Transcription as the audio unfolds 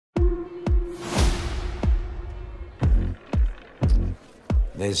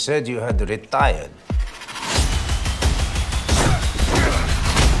They said you had retired.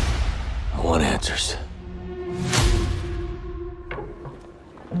 I want answers.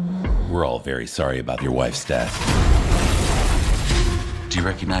 We're all very sorry about your wife's death. Do you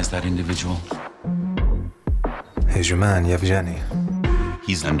recognize that individual? He's your man, Yevgeny.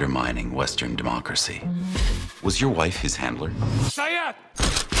 He's undermining Western democracy. Was your wife his handler? Did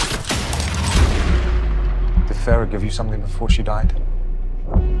Farah give you something before she died?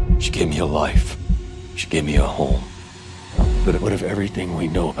 She gave me a life. She gave me a home. But what if everything we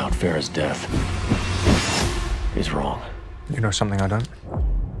know about Farah's death is wrong? You know something I don't?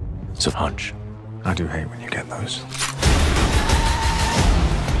 It's a hunch. I do hate when you get those.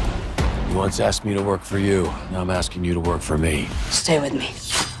 You once asked me to work for you. Now I'm asking you to work for me. Stay with me.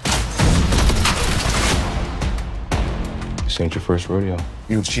 This ain't your first rodeo.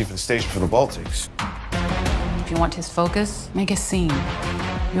 You was chief of station for the Baltics. If you want his focus, make a scene.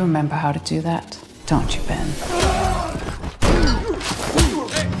 You remember how to do that, don't you, Ben?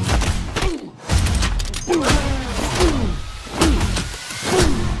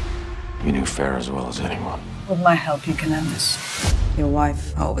 You knew Farah as well as anyone. With my help, you can end this. Your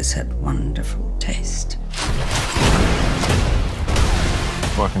wife always had wonderful taste.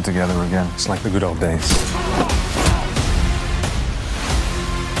 Working together again. It's like the good old days.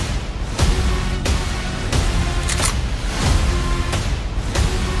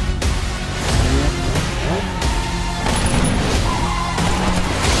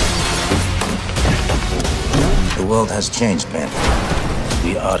 The world has changed, Ben.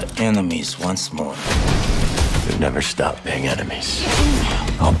 We are enemies once more. We've never stopped being enemies.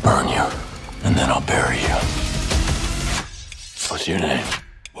 I'll burn you, and then I'll bury you. What's your name?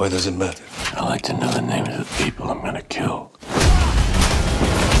 Why does it matter? I like to know the names of the people I'm gonna kill.